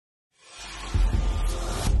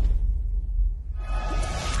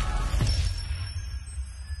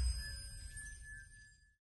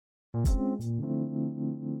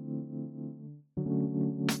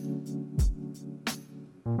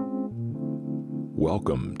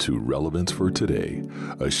Welcome to Relevance for Today,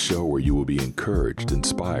 a show where you will be encouraged,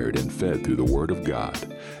 inspired, and fed through the Word of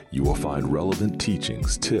God. You will find relevant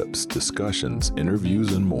teachings, tips, discussions,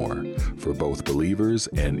 interviews, and more for both believers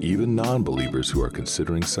and even non-believers who are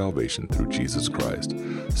considering salvation through Jesus Christ.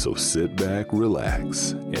 So sit back,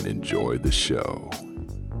 relax, and enjoy the show.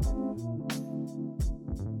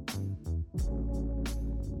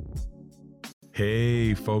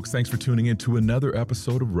 Hey folks, thanks for tuning in to another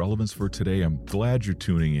episode of Relevance for Today. I'm glad you're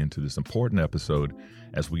tuning in to this important episode.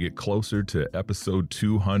 As we get closer to episode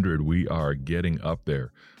 200, we are getting up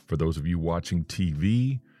there. For those of you watching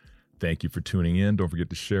TV, thank you for tuning in. Don't forget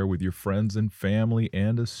to share with your friends and family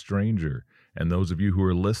and a stranger. And those of you who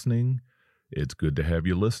are listening, it's good to have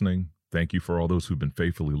you listening. Thank you for all those who've been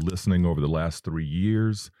faithfully listening over the last 3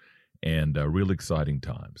 years and real exciting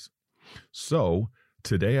times. So,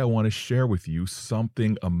 today, I want to share with you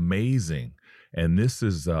something amazing, and this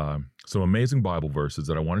is some amazing Bible verses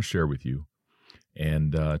that I want to share with you,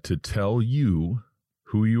 and to tell you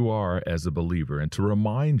who you are as a believer, and to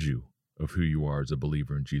remind you of who you are as a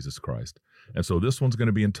believer in Jesus Christ. And so this one's going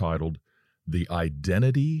to be entitled, The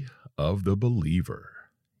Identity of the Believer.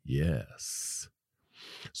 Yes.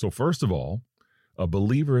 So first of all, a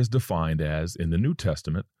believer is defined as, in the New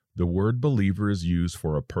Testament, the word believer is used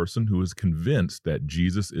for a person who is convinced that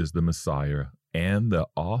Jesus is the Messiah and the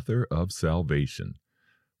author of salvation.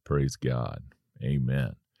 Praise God.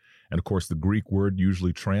 Amen. And of course, the Greek word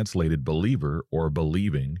usually translated believer or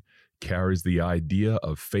believing carries the idea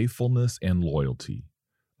of faithfulness and loyalty.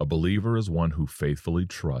 A believer is one who faithfully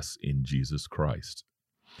trusts in Jesus Christ.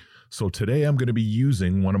 So today I'm going to be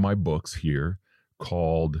using one of my books here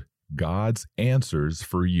called God's Answers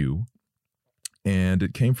for You. And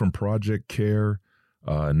it came from Project Care,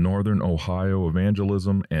 Northern Ohio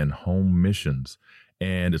Evangelism, and Home Missions.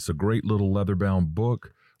 And it's a great little leather-bound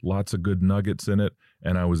book, lots of good nuggets in it.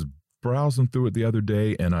 And I was browsing through it the other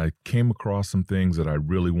day, and I came across some things that I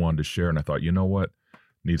really wanted to share. And I thought, you know what? I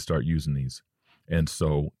need to start using these. And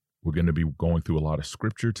so we're going to be going through a lot of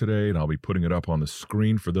scripture today, and I'll be putting it up on the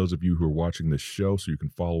screen for those of you who are watching this show so you can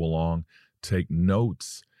follow along, take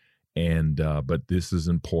notes. And but this is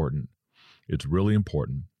important. It's really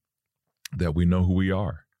important that we know who we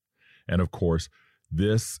are. And of course,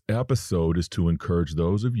 this episode is to encourage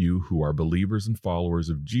those of you who are believers and followers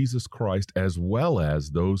of Jesus Christ, as well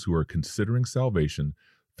as those who are considering salvation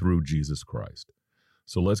through Jesus Christ.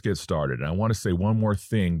 So let's get started. And I want to say one more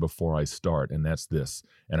thing before I start, and that's this.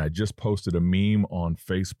 And I just posted a meme on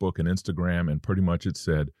Facebook and Instagram, and pretty much it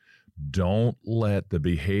said, don't let the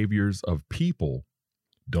behaviors of people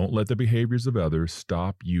Don't let the behaviors of others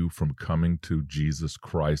stop you from coming to Jesus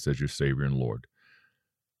Christ as your Savior and Lord.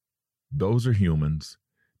 Those are humans.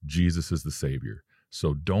 Jesus is the Savior.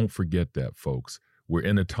 So don't forget that, folks. We're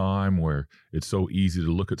in a time where it's so easy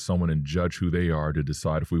to look at someone and judge who they are to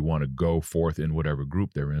decide if we want to go forth in whatever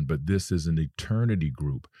group they're in. But this is an eternity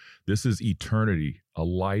group. This is eternity, a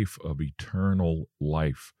life of eternal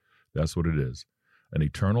life. That's what it is. An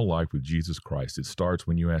eternal life with Jesus Christ. It starts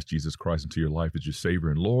when you ask Jesus Christ into your life as your Savior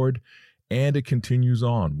and Lord, and it continues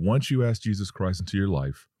on. Once you ask Jesus Christ into your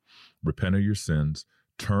life, repent of your sins,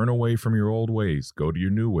 turn away from your old ways, go to your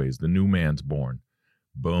new ways. The new man's born.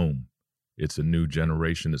 Boom. It's a new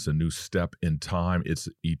generation. It's a new step in time. It's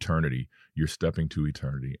eternity. You're stepping to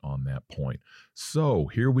eternity on that point. So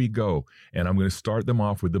here we go. And I'm going to start them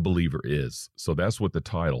off with the believer is. So that's what the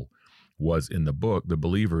title was in the book. The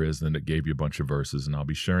believer is, and it gave you a bunch of verses, and I'll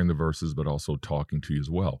be sharing the verses, but also talking to you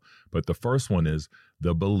as well. But the first one is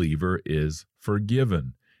the believer is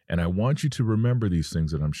forgiven. And I want you to remember these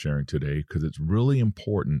things that I'm sharing today, because it's really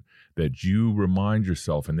important that you remind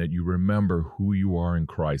yourself and that you remember who you are in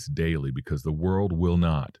Christ daily, because the world will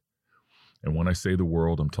not. And when I say the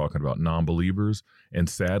world, I'm talking about non-believers and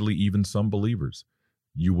sadly, even some believers.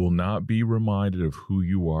 You will not be reminded of who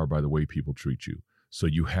you are by the way people treat you. So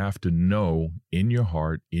you have to know in your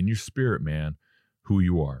heart, in your spirit, man, who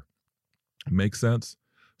you are. Make sense?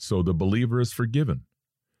 So the believer is forgiven.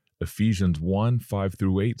 Ephesians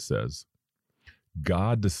 1:5-8 says,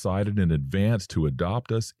 God decided in advance to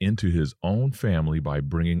adopt us into his own family by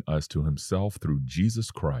bringing us to himself through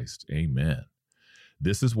Jesus Christ. Amen.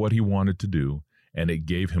 This is what he wanted to do, and it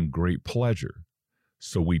gave him great pleasure.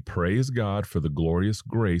 So we praise God for the glorious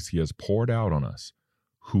grace he has poured out on us,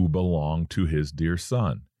 who belong to his dear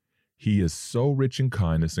Son. He is so rich in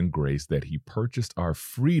kindness and grace that he purchased our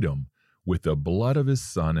freedom with the blood of his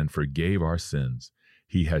Son and forgave our sins.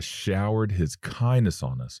 He has showered his kindness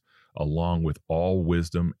on us, along with all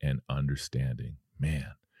wisdom and understanding. Man,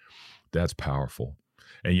 That's powerful.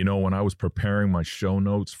 And you know, when I was preparing my show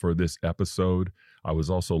notes for this episode, I was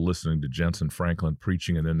also listening to Jensen Franklin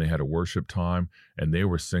preaching, and then they had a worship time, and they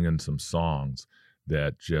were singing some songs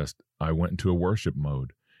that just, I went into a worship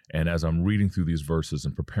mode. And as I'm reading through these verses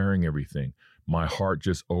and preparing everything, my heart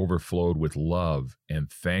just overflowed with love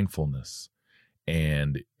and thankfulness.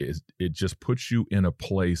 And it just puts you in a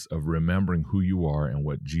place of remembering who you are and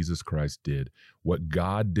what Jesus Christ did, what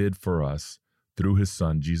God did for us through his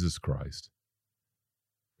son, Jesus Christ.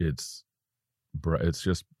 It's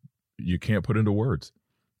just, you can't put into words.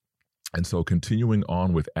 And so continuing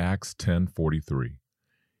on with Acts 10:43,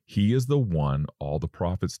 he is the one all the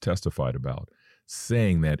prophets testified about,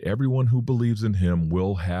 saying that everyone who believes in him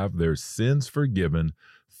will have their sins forgiven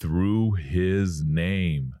through his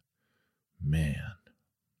name. Man,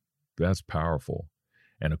 that's powerful.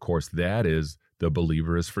 And of course, that is the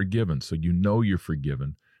believer is forgiven. So you know you're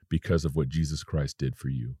forgiven because of what Jesus Christ did for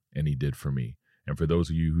you and he did for me. And for those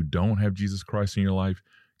of you who don't have Jesus Christ in your life,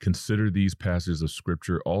 consider these passages of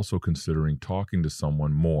scripture, also considering talking to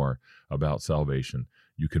someone more about salvation.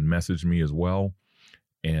 You can message me as well.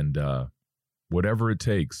 And whatever it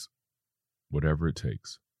takes.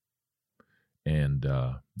 And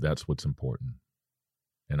that's what's important.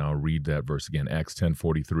 And I'll read that verse again, Acts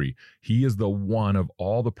 10:43. He is the one of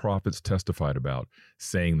all the prophets testified about,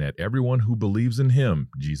 saying that everyone who believes in him,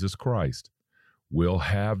 Jesus Christ, will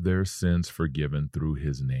have their sins forgiven through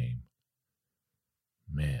his name.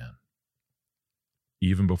 Man,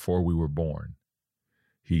 even before we were born,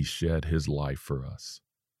 he shed his life for us.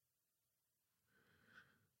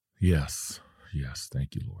 Yes,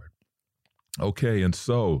 thank you, Lord. Okay, and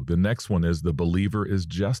so the next one is the believer is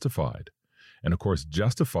justified. And of course,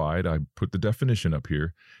 justified, I put the definition up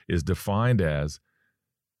here, is defined as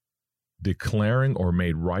declaring or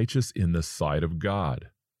made righteous in the sight of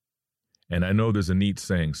God. And I know there's a neat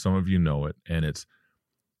saying, some of you know it, and it's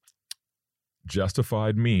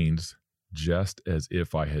justified means just as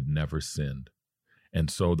if I had never sinned.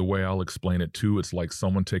 And so the way I'll explain it too, it's like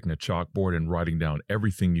someone taking a chalkboard and writing down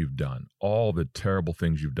everything you've done, all the terrible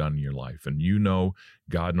things you've done in your life. And you know,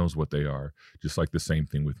 God knows what they are, just like the same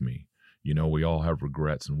thing with me. You know, we all have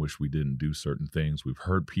regrets and wish we didn't do certain things. We've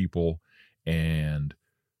hurt people and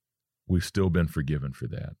we've still been forgiven for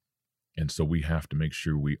that. And so we have to make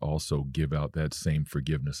sure we also give out that same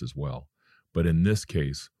forgiveness as well. But in this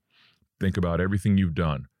case, think about everything you've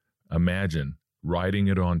done. Imagine writing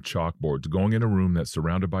it on chalkboards, going in a room that's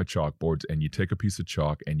surrounded by chalkboards, and you take a piece of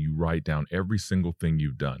chalk and you write down every single thing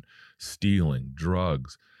you've done. Stealing,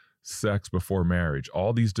 drugs, sex before marriage,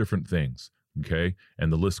 all these different things. Okay.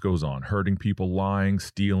 And the list goes on, hurting people, lying,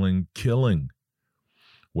 stealing, killing,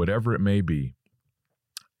 whatever it may be.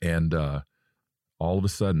 And all of a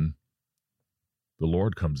sudden, the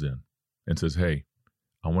Lord comes in and says, hey,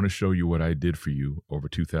 I want to show you what I did for you over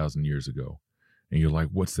 2,000 years ago. And you're like,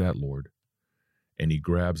 what's that, Lord? And he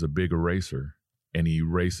grabs a big eraser and he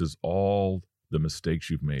erases all the mistakes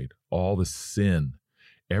you've made, all the sin,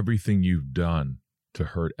 everything you've done to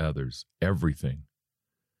hurt others, everything.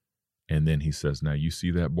 And then he says, now you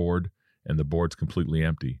see that board? And the board's completely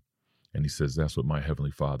empty. And he says, that's what my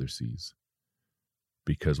Heavenly Father sees.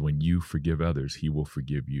 Because when you forgive others, he will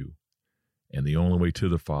forgive you. And the only way to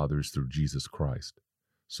the Father is through Jesus Christ.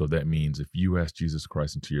 So that means if you ask Jesus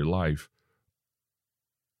Christ into your life,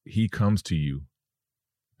 he comes to you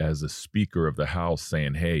as a speaker of the house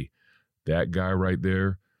saying, hey, that guy right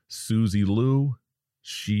there, Susie Lou,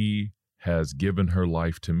 she has given her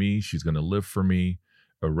life to me. She's going to live for me.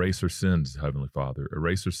 Erase her sins, Heavenly Father.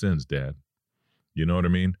 Erase her sins, Dad. You know what I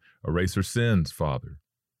mean? Erase her sins, Father.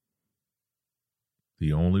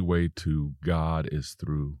 The only way to God is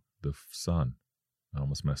through the Son. I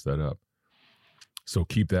almost messed that up. So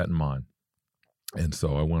keep that in mind. And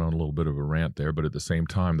so I went on a little bit of a rant there, but at the same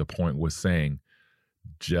time, the point was saying,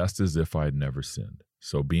 just as if I had never sinned.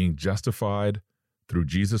 So being justified through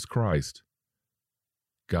Jesus Christ,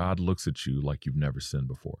 God looks at you like you've never sinned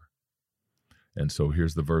before. And so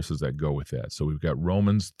here's the verses that go with that. So we've got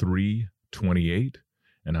Romans 3:28,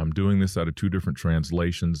 and I'm doing this out of two different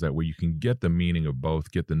translations. That way you can get the meaning of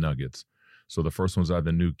both, get the nuggets. So the first one's out of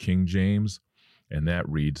the New King James, and that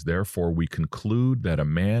reads, therefore we conclude that a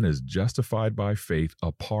man is justified by faith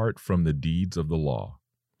apart from the deeds of the law.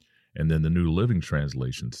 And then the New Living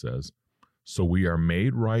Translation says, so we are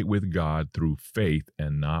made right with God through faith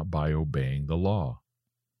and not by obeying the law.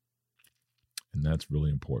 And that's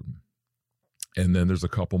really important. And then there's a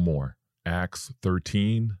couple more. Acts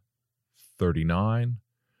 13:39,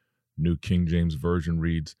 New King James Version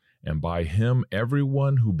reads, and by him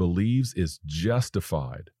everyone who believes is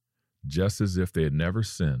justified, just as if they had never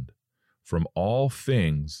sinned, from all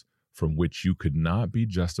things from which you could not be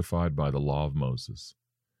justified by the law of Moses.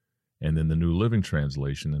 And then the New Living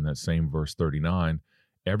Translation, in that same verse 39,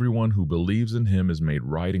 everyone who believes in him is made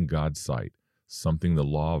right in God's sight, something the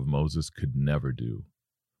law of Moses could never do.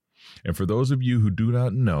 And for those of you who do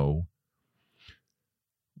not know,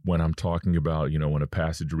 when I'm talking about, when a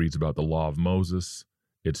passage reads about the law of Moses,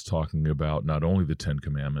 it's talking about not only the 10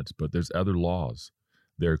 Commandments, but there's other laws.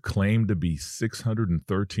 There claim to be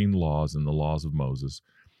 613 laws in the laws of Moses,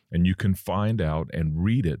 and you can find out and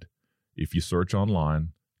read it if you search online.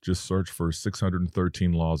 Just search for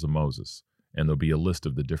 613 laws of Moses, and there'll be a list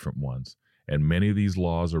of the different ones. And many of these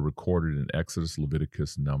laws are recorded in Exodus,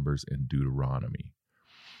 Leviticus, Numbers, and Deuteronomy.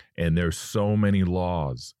 And there's so many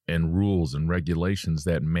laws and rules and regulations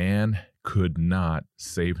that man could not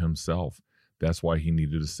save himself. That's why he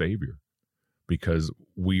needed a savior, because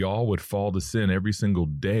we all would fall to sin every single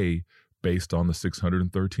day based on the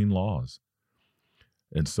 613 laws.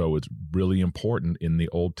 And so it's really important in the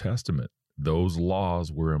Old Testament. Those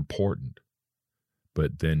laws were important.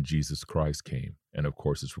 But then Jesus Christ came. And of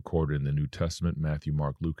course, it's recorded in the New Testament, Matthew,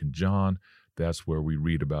 Mark, Luke, and John. That's where we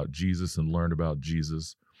read about Jesus and learn about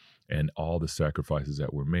Jesus and all the sacrifices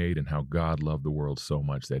that were made and how God loved the world so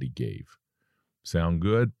much that he gave. Sound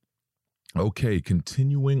good? Okay,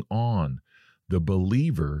 continuing on. The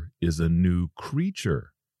believer is a new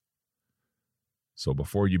creature. So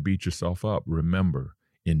before you beat yourself up, remember,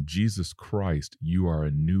 in Jesus Christ, you are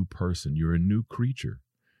a new person. You're a new creature.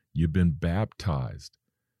 You've been baptized.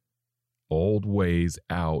 Old ways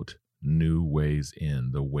out, new ways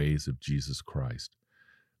in, the ways of Jesus Christ.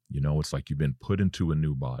 It's like you've been put into a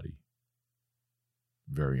new body.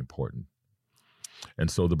 Very important.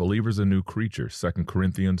 And so the believer is a new creature. 2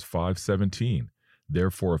 Corinthians 5:17.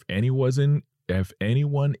 Therefore, if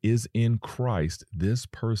anyone is in Christ, this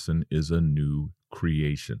person is a new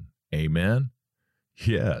creation. Amen?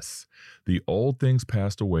 Yes. The old things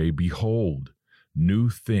passed away. Behold, new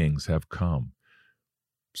things have come.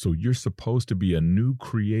 So you're supposed to be a new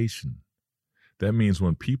creation. That means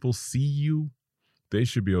when people see you, they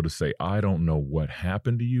should be able to say, I don't know what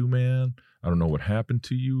happened to you, man. I don't know what happened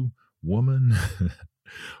to you, woman.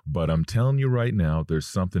 But I'm telling you right now, there's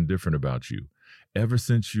something different about you. Ever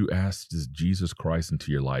since you asked Jesus Christ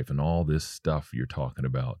into your life and all this stuff you're talking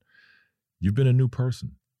about, you've been a new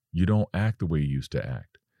person. You don't act the way you used to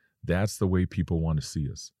act. That's the way people want to see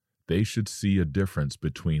us. They should see a difference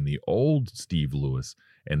between the old Steve Lewis,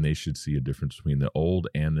 and they should see a difference between the old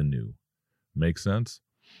and the new. Make sense?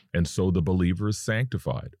 And so the believer is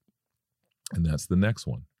sanctified. And that's the next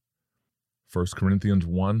one. 1 Corinthians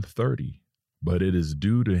 1:30. But it is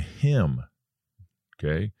due to him,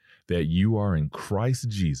 okay, that you are in Christ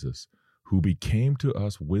Jesus, who became to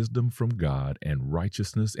us wisdom from God and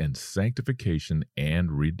righteousness and sanctification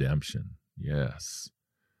and redemption. Yes.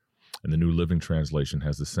 And the New Living Translation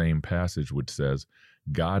has the same passage which says,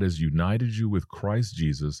 God has united you with Christ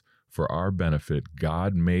Jesus for our benefit.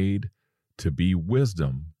 God made to be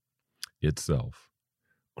wisdom itself.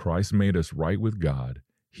 Christ made us right with God.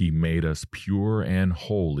 He made us pure and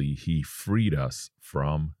holy. He freed us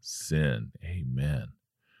from sin. Amen.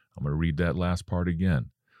 I'm going to read that last part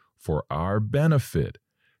again. For our benefit,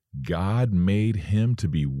 God made him to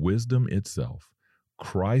be wisdom itself.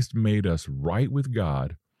 Christ made us right with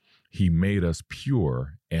God. He made us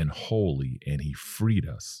pure and holy, and he freed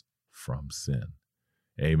us from sin.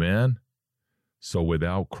 Amen. So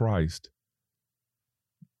without Christ,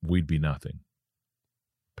 we'd be nothing.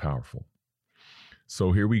 Powerful.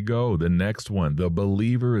 So here we go. The next one. The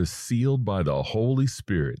believer is sealed by the Holy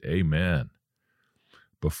Spirit. Amen.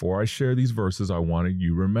 Before I share these verses, I wanted you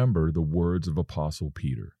to remember the words of Apostle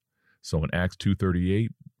Peter. So in Acts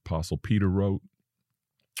 2:38, Apostle Peter wrote,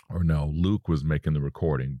 Luke was making the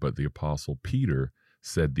recording, but the Apostle Peter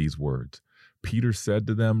said these words. Peter said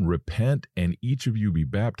to them, repent and each of you be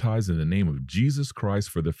baptized in the name of Jesus Christ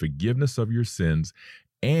for the forgiveness of your sins,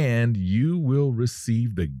 and you will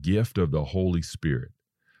receive the gift of the Holy Spirit.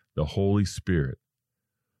 The Holy Spirit,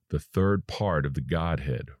 the third part of the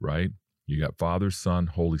Godhead, right? You got Father, Son,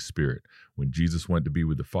 Holy Spirit. When Jesus went to be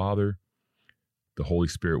with the Father, the Holy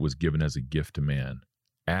Spirit was given as a gift to man.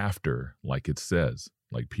 After, like it says,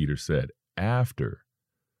 like Peter said, after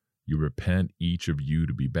you repent, each of you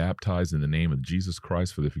to be baptized in the name of Jesus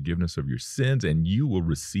Christ for the forgiveness of your sins, and you will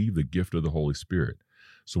receive the gift of the Holy Spirit.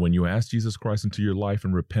 So when you ask Jesus Christ into your life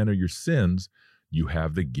and repent of your sins, you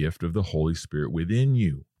have the gift of the Holy Spirit within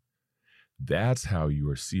you. That's how you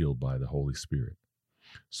are sealed by the Holy Spirit.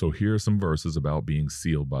 So here are some verses about being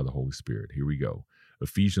sealed by the Holy Spirit. Here we go.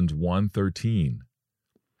 Ephesians 1:13.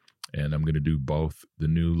 And I'm going to do both the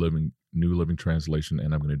New Living Translation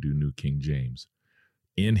and I'm going to do New King James.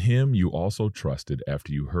 In him you also trusted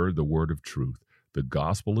after you heard the word of truth, the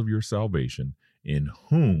gospel of your salvation, in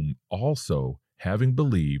whom also, having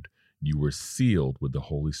believed, you were sealed with the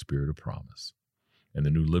Holy Spirit of promise. And the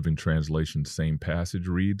New Living Translation, same passage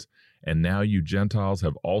reads, and now you Gentiles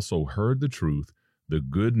have also heard the truth, the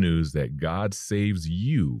good news that God saves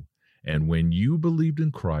you. And when you believed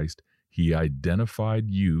in Christ, he identified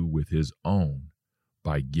you with his own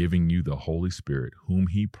by giving you the Holy Spirit, whom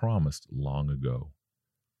he promised long ago.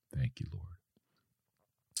 Thank you, Lord.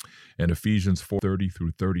 And Ephesians 4:30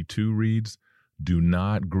 through 32 reads, do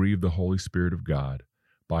not grieve the Holy Spirit of God,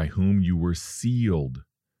 by whom you were sealed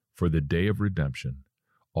for the day of redemption.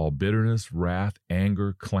 All bitterness, wrath,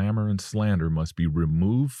 anger, clamor, and slander must be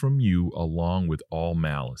removed from you along with all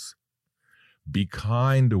malice. Be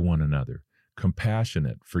kind to one another,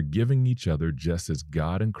 compassionate, forgiving each other just as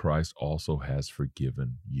God in Christ also has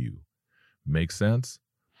forgiven you. Make sense?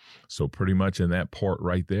 So pretty much in that part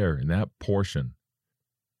right there, in that portion,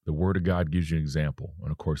 the Word of God gives you an example.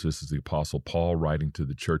 And of course, this is the Apostle Paul writing to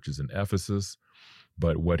the churches in Ephesus.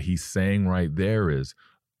 But what he's saying right there is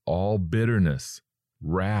all bitterness,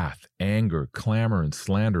 wrath, anger, clamor, and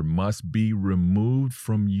slander must be removed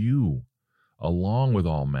from you, along with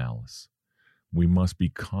all malice. We must be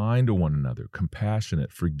kind to one another,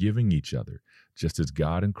 compassionate, forgiving each other, just as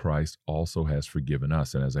God in Christ also has forgiven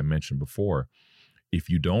us. And as I mentioned before, if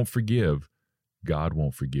you don't forgive, God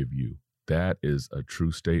won't forgive you. That is a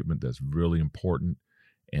true statement that's really important.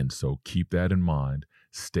 And so keep that in mind.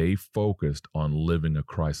 Stay focused on living a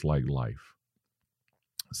Christ-like life.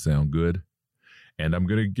 Sound good? And I'm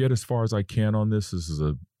going to get as far as I can on this. This is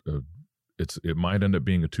it might end up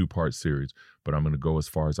being a 2-part series, but I'm going to go as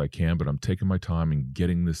far as I can. But I'm taking my time and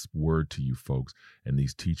getting this word to you folks and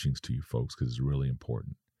these teachings to you folks because it's really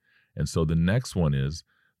important. And so the next one is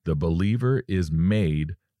the believer is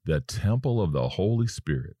made the temple of the Holy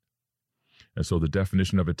Spirit. And so the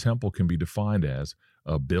definition of a temple can be defined as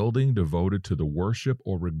a building devoted to the worship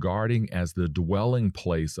or regarding as the dwelling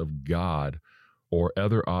place of God or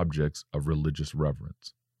other objects of religious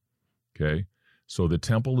reverence. Okay? So the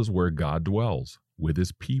temple is where God dwells with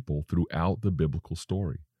his people throughout the biblical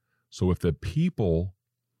story. So if the people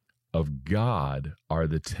of God are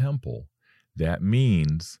the temple, that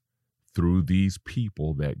means through these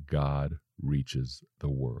people that God reaches the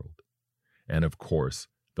world. And of course,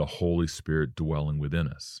 the Holy Spirit dwelling within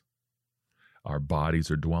us. Our bodies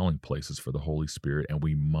are dwelling places for the Holy Spirit, and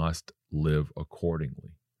we must live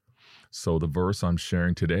accordingly. So the verse I'm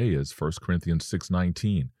sharing today is 1 Corinthians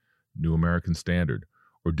 6:19, New American Standard.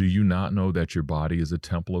 Or do you not know that your body is a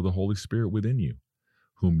temple of the Holy Spirit within you,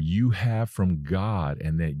 whom you have from God,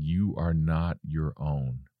 and that you are not your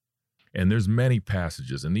own? And there's many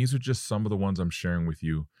passages, and these are just some of the ones I'm sharing with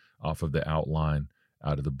you off of the outline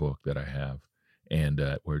out of the book that I have, and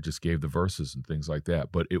where it just gave the verses and things like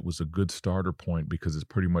that. But it was a good starter point because it's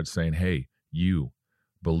pretty much saying, hey, you,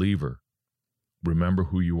 believer, remember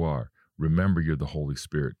who you are. Remember you're the Holy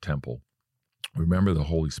Spirit temple. Remember the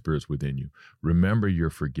Holy Spirit's within you. Remember you're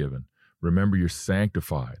forgiven. Remember you're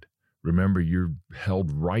sanctified. Remember you're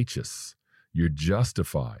held righteous. You're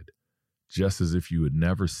justified, just as if you had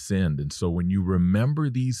never sinned. And so when you remember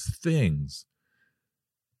these things,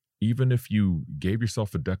 even if you gave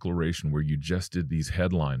yourself a declaration where you just did these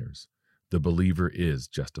headliners, the believer is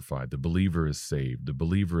justified, the believer is saved, the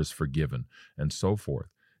believer is forgiven, and so forth.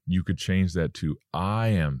 You could change that to, I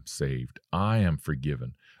am saved, I am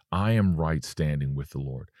forgiven, I am right standing with the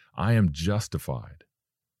Lord, I am justified,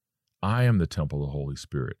 I am the temple of the Holy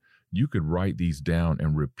Spirit. You could write these down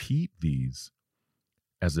and repeat these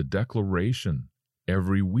as a declaration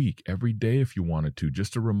every week, every day if you wanted to,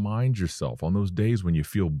 just to remind yourself on those days when you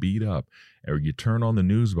feel beat up or you turn on the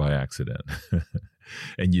news by accident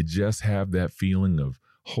and you just have that feeling of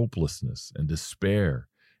hopelessness and despair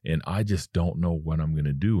and I just don't know what I'm going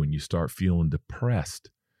to do, and you start feeling depressed.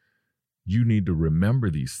 You need to remember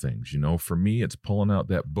these things. You know, for me, it's pulling out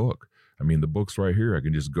that book. I mean, the book's right here. I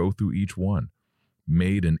can just go through each one.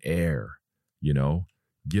 Made in air, you know,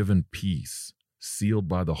 given peace, sealed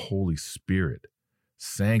by the Holy Spirit,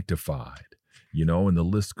 sanctified, you know, and the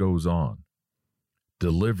list goes on.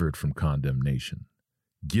 Delivered from condemnation,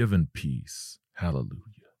 given peace,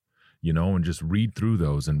 hallelujah, you know, and just read through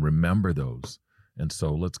those and remember those. And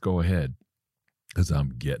so let's go ahead, because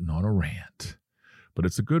I'm getting on a rant, but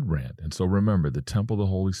it's a good rant. And so remember, the temple of the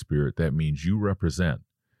Holy Spirit, that means you represent.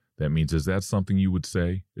 That means, is that something you would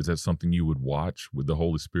say? Is that something you would watch with the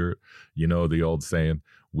Holy Spirit? You know, the old saying,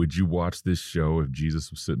 would you watch this show if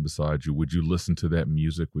Jesus was sitting beside you? Would you listen to that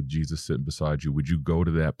music with Jesus sitting beside you? Would you go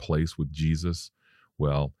to that place with Jesus?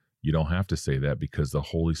 Well, you don't have to say that because the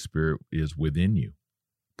Holy Spirit is within you.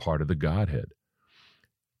 part of the Godhead.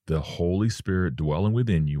 The Holy Spirit dwelling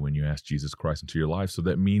within you when you ask Jesus Christ into your life. So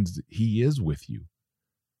that means he is with you,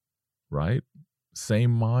 right?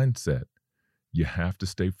 Same mindset. You have to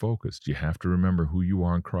stay focused. You have to remember who you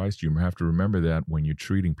are in Christ. You have to remember that when you're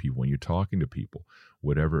treating people, when you're talking to people,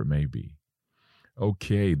 whatever it may be.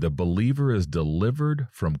 Okay, the believer is delivered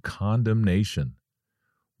from condemnation.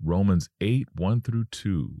 Romans 8, 1 through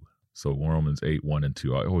 2. So Romans 8, 1 and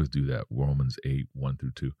 2. I always do that. Romans 8, 1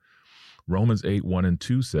 through 2. Romans 8, 1 and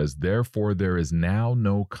 2 says, therefore there is now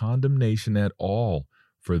no condemnation at all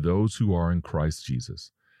for those who are in Christ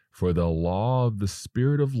Jesus. For the law of the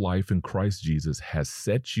Spirit of life in Christ Jesus has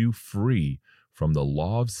set you free from the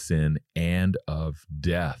law of sin and of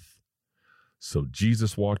death. So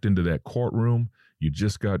Jesus walked into that courtroom. You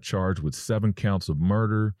just got charged with 7 counts of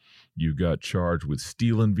murder. You got charged with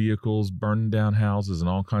stealing vehicles, burning down houses, and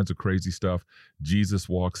all kinds of crazy stuff. Jesus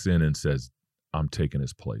walks in and says, I'm taking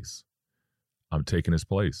his place. I'm taking his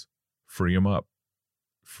place. Free him up.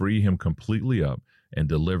 Free him completely up and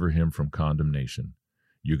deliver him from condemnation.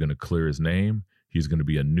 You're going to clear his name. He's going to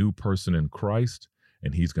be a new person in Christ,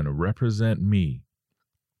 and he's going to represent me.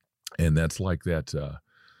 And that's like that,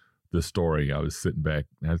 the story. I was sitting back,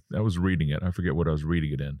 I was reading it. I forget what I was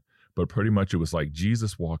reading it in, but pretty much it was like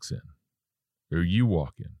Jesus walks in, or you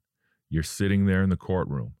walk in. You're sitting there in the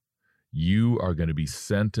courtroom. You are going to be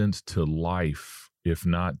sentenced to life, if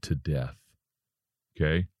not to death.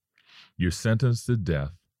 Okay? You're sentenced to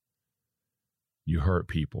death. You hurt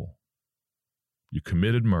people. You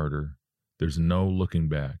committed murder. There's no looking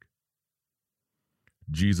back.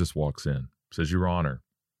 Jesus walks in, says, Your Honor.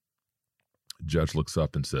 Judge looks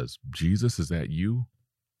up and says, Jesus, is that you?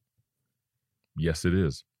 Yes, it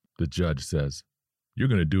is. The judge says, you're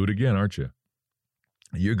going to do it again, aren't you?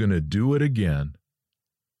 You're going to do it again.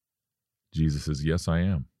 Jesus says, yes, I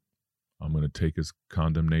am. I'm going to take his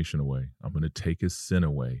condemnation away. I'm going to take his sin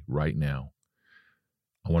away right now.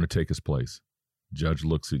 I want to take his place. Judge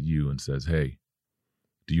looks at you and says, hey,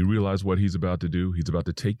 do you realize what he's about to do? He's about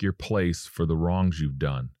to take your place for the wrongs you've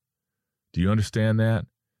done. Do you understand that?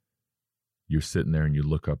 You're sitting there and you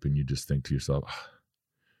look up and you just think to yourself,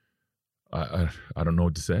 I don't know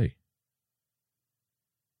what to say.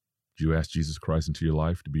 Did you ask Jesus Christ into your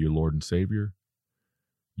life to be your Lord and Savior?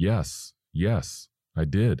 Yes, I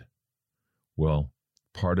did. Well,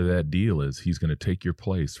 part of that deal is he's going to take your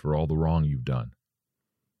place for all the wrong you've done.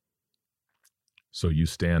 So you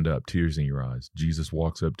stand up, tears in your eyes. Jesus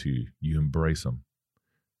walks up to you. You embrace him.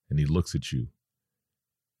 And he looks at you.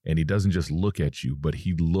 And he doesn't just look at you, but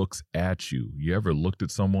he looks at you. You ever looked at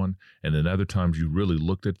someone and then other times you really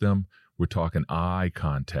looked at them? We're talking eye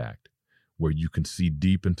contact, where you can see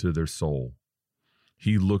deep into their soul.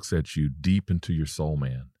 He looks at you deep into your soul,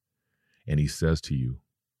 man. And he says to you,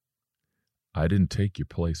 I didn't take your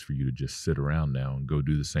place for you to just sit around now and go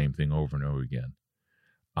do the same thing over and over again.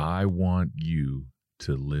 I want you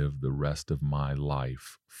to live the rest of my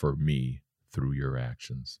life for me through your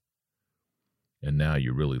actions. And now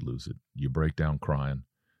you really lose it. You break down crying.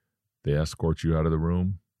 They escort you out of the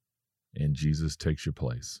room, and Jesus takes your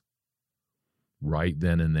place. Right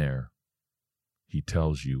then and there, he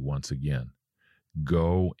tells you once again,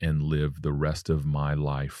 go and live the rest of my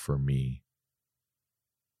life for me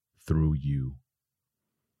through you.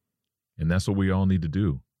 And that's what we all need to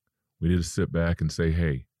do. We need to sit back and say,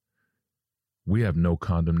 hey, we have no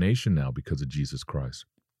condemnation now because of Jesus Christ.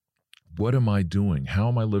 What am I doing? How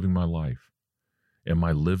am I living my life? Am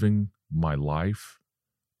I living my life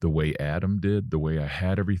the way Adam did, the way I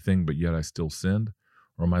had everything, but yet I still sinned?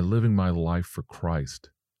 Or am I living my life for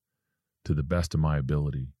Christ to the best of my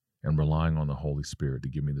ability and relying on the Holy Spirit to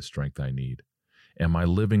give me the strength I need? Am I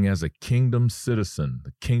living as a kingdom citizen,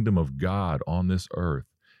 the kingdom of God on this earth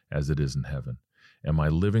as it is in heaven? Am I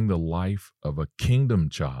living the life of a kingdom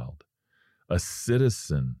child, a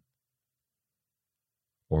citizen?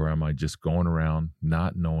 Or am I just going around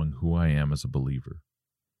not knowing who I am as a believer?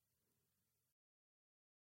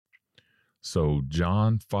 So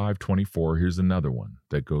John 5:24, here's another one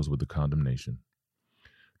that goes with the condemnation.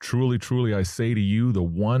 Truly, truly, I say to you, the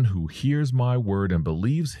one who hears my word and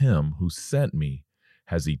believes him who sent me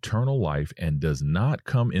has eternal life and does not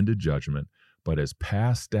come into judgment, but has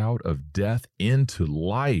passed out of death into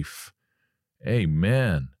life.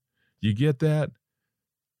 Amen. You get that?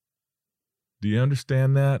 Do you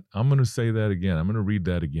understand that? I'm going to say that again. I'm going to read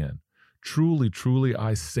that again. Truly, truly,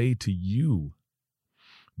 I say to you,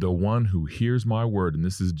 the one who hears my word, and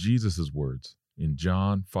this is Jesus' words in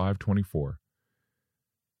John 5:24.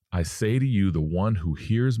 I say to you, the one who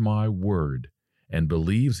hears my word and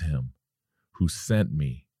believes him who sent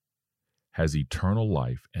me has eternal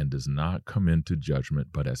life and does not come into judgment,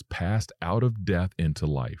 but has passed out of death into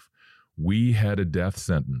life. We had a death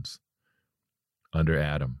sentence under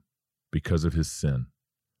Adam because of his sin.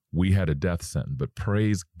 We had a death sentence, but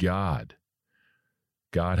praise God,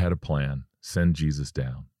 God had a plan, send Jesus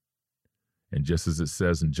down. And just as it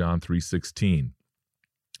says in John 3:16,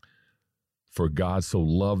 for God so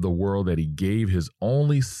loved the world that he gave his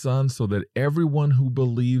only son so that everyone who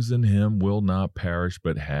believes in him will not perish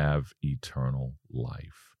but have eternal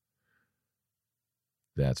life.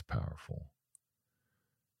 That's powerful.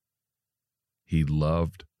 He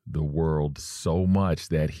loved the world so much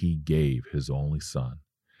that he gave his only son,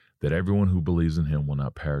 that everyone who believes in him will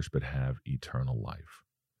not perish but have eternal life.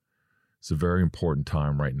 It's a very important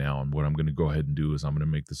time right now, and what I'm going to go ahead and do is I'm going to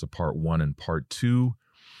make this a part 1 and part 2,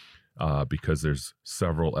 because there's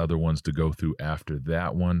several other ones to go through after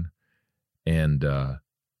that one.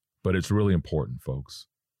 But it's really important, folks.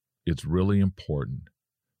 It's really important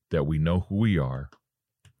that we know who we are.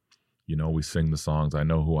 You know, we sing the songs, I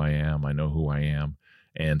know who I am, I know who I am.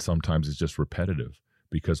 And sometimes it's just repetitive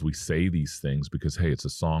because we say these things because, hey, it's a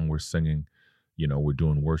song we're singing. You know, we're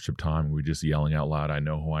doing worship time. We're just yelling out loud, I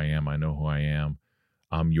know who I am, I know who I am.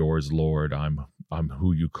 I'm yours, Lord. I'm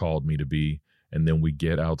who you called me to be. And then we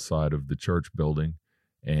get outside of the church building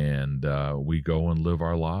and we go and live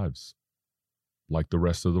our lives like the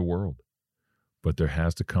rest of the world. But there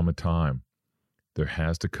has to come a time. There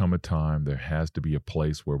has to come a time. There has to be a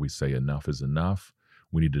place where we say enough is enough.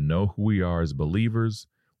 We need to know who we are as believers.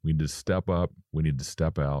 We need to step up. We need to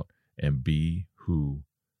step out and be who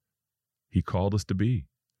he called us to be.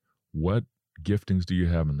 What giftings do you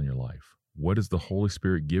have in your life? What has the Holy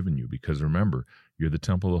Spirit given you? Because remember, you're the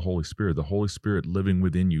temple of the Holy Spirit. The Holy Spirit living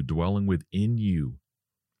within you, dwelling within you,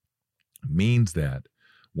 means that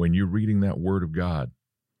when you're reading that Word of God,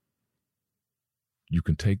 you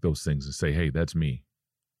can take those things and say, hey, that's me.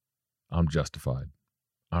 I'm justified.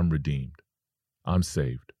 I'm redeemed. I'm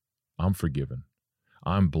saved. I'm forgiven.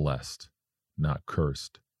 I'm blessed, not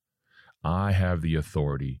cursed. I have the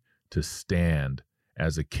authority to stand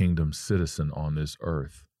as a kingdom citizen on this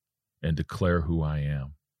earth and declare who I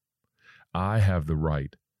am. I have the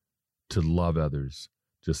right to love others,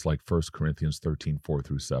 just like 1 Corinthians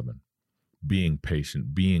 13:4-7. Being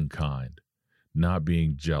patient, being kind, not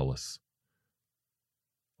being jealous.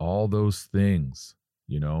 All those things,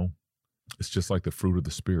 you know, it's just like the fruit of the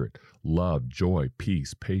Spirit. Love, joy,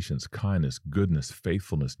 peace, patience, kindness, goodness,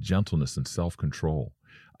 faithfulness, gentleness, and self-control.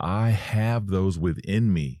 I have those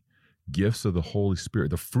within me, gifts of the Holy Spirit,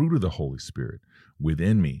 the fruit of the Holy Spirit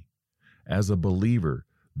within me. As a believer,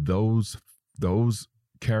 those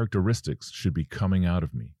characteristics should be coming out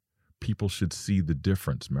of me. People should see the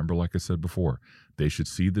difference. Remember, like I said before, they should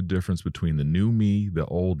see the difference between the new me, the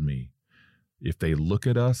old me. If they look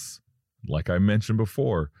at us, like I mentioned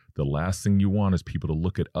before, the last thing you want is people to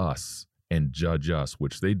look at us and judge us,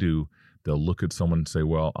 which they do. They'll look at someone and say,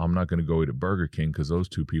 well, I'm not going to go eat at Burger King because those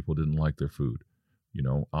two people didn't like their food. You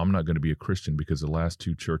know, I'm not going to be a Christian because the last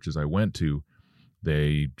two churches I went to,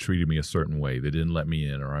 they treated me a certain way. They didn't let me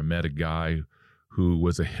in, or I met a guy who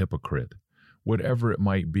was a hypocrite. Whatever it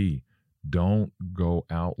might be, don't go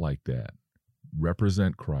out like that.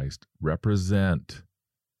 Represent Christ. Represent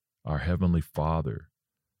our Heavenly Father.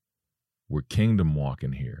 We're kingdom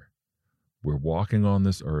walking here. We're walking on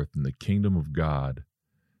this earth in the kingdom of God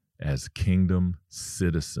as kingdom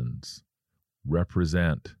citizens.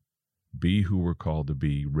 Represent. Be who we're called to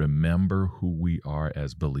be. Remember who we are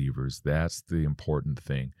as believers. That's the important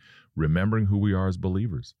thing. Remembering who we are as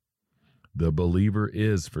believers. The believer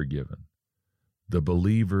is forgiven. The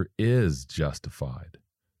believer is justified.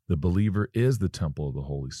 The believer is the temple of the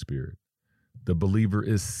Holy Spirit. The believer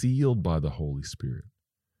is sealed by the Holy Spirit,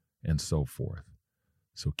 and so forth.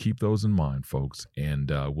 So keep those in mind, folks,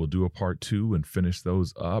 and we'll do a part 2 and finish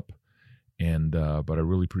those up. And but I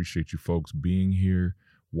really appreciate you folks being here,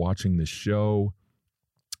 watching the show.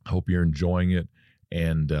 Hope you're enjoying it,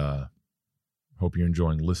 and hope you're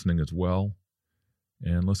enjoying listening as well.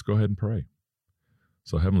 And let's go ahead and pray.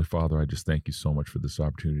 So, Heavenly Father, I just thank you so much for this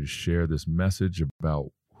opportunity to share this message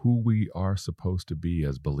about who we are supposed to be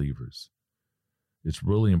as believers. It's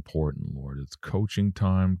really important, Lord. It's coaching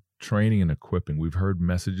time, training and equipping. We've heard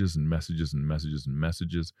messages and messages and messages and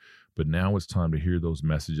messages, but now it's time to hear those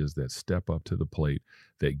messages that step up to the plate,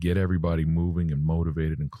 that get everybody moving and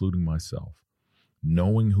motivated, including myself.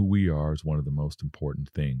 Knowing who we are is one of the most important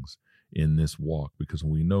things in this walk, because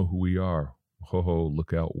when we know who we are, ho,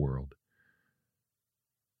 look out, world.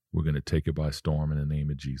 We're going to take it by storm in the name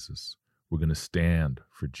of Jesus. We're going to stand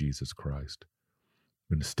for Jesus Christ.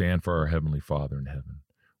 We're going to stand for our Heavenly Father in heaven.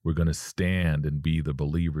 We're going to stand and be the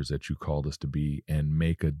believers that you called us to be and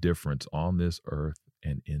make a difference on this earth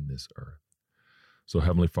and in this earth. So,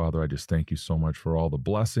 Heavenly Father, I just thank you so much for all the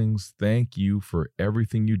blessings. Thank you for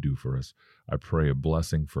everything you do for us. I pray a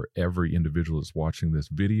blessing for every individual that's watching this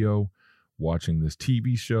video, watching this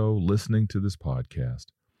TV show, listening to this podcast.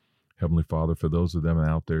 Heavenly Father, for those of them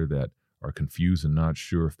out there that are confused and not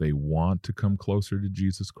sure if they want to come closer to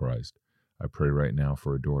Jesus Christ, I pray right now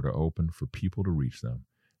for a door to open for people to reach them.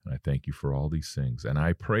 And I thank you for all these things. And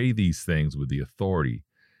I pray these things with the authority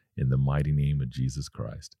in the mighty name of Jesus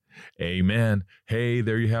Christ. Amen. Hey,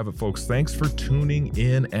 there you have it, folks. Thanks for tuning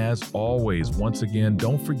in as always. Once again,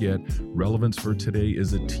 don't forget, Relevance for Today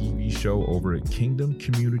is a TV show over at Kingdom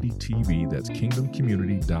Community TV. That's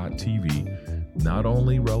kingdomcommunity.tv. Not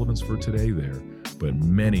only Relevance for Today there, but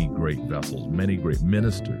many great vessels, many great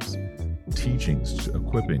ministers, teachings,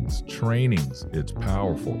 equippings, trainings. It's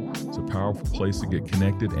powerful. It's a powerful place to get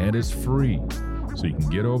connected, and it's free. So you can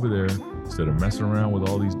get over there instead of messing around with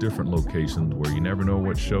all these different locations where you never know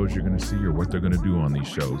what shows you're going to see or what they're going to do on these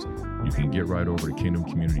shows. You can get right over to Kingdom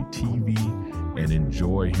Community TV and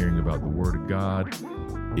enjoy hearing about the Word of God.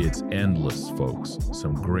 It's endless, folks.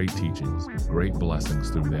 Some great teachings, great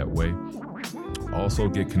blessings through that way. Also,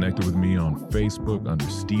 get connected with me on Facebook under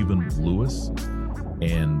Stephen Lewis.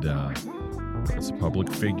 And as a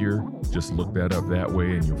public figure, just look that up that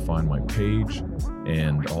way and you'll find my page.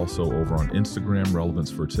 And also over on Instagram,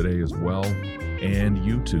 Relevance for Today as well. And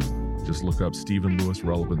YouTube. Just look up Stephen Lewis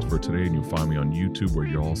Relevance for Today and you'll find me on YouTube, where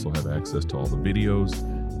you also have access to all the videos.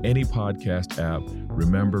 Any podcast app.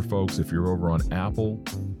 Remember, folks, if you're over on Apple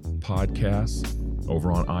Podcasts,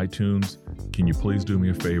 over on iTunes, can you please do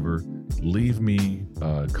me a favor? Leave me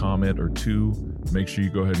a comment or two. Make sure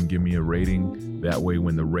you go ahead and give me a rating. That way,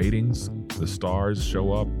 when the ratings, the stars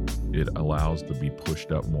show up, it allows to be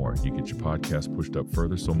pushed up more. You get your podcast pushed up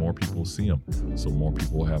further so more people will see them, so more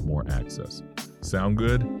people will have more access. Sound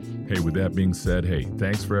good? Hey, with that being said, hey,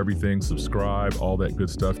 thanks for everything. Subscribe, all that good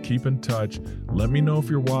stuff. Keep in touch. Let me know if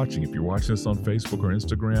you're watching. If you're watching this on Facebook or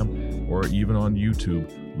Instagram or even on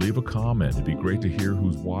YouTube, leave a comment. It'd be great to hear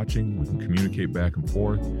who's watching. We can communicate back and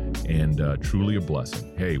forth, and truly a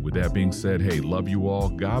blessing. Hey, with that being said, hey, love you all.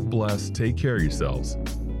 God bless. Take care of yourselves.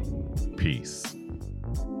 Peace.